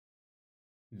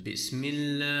بسم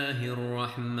الله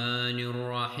الرحمن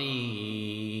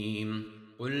الرحيم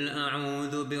قل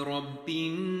أعوذ برب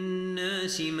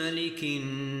الناس ملك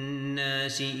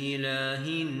الناس إله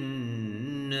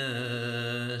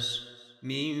الناس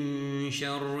من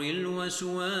شر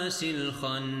الوسواس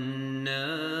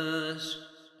الخناس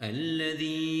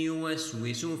الذي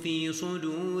يوسوس في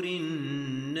صدور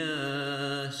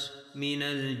الناس من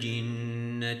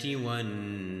الجنة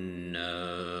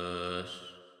والناس.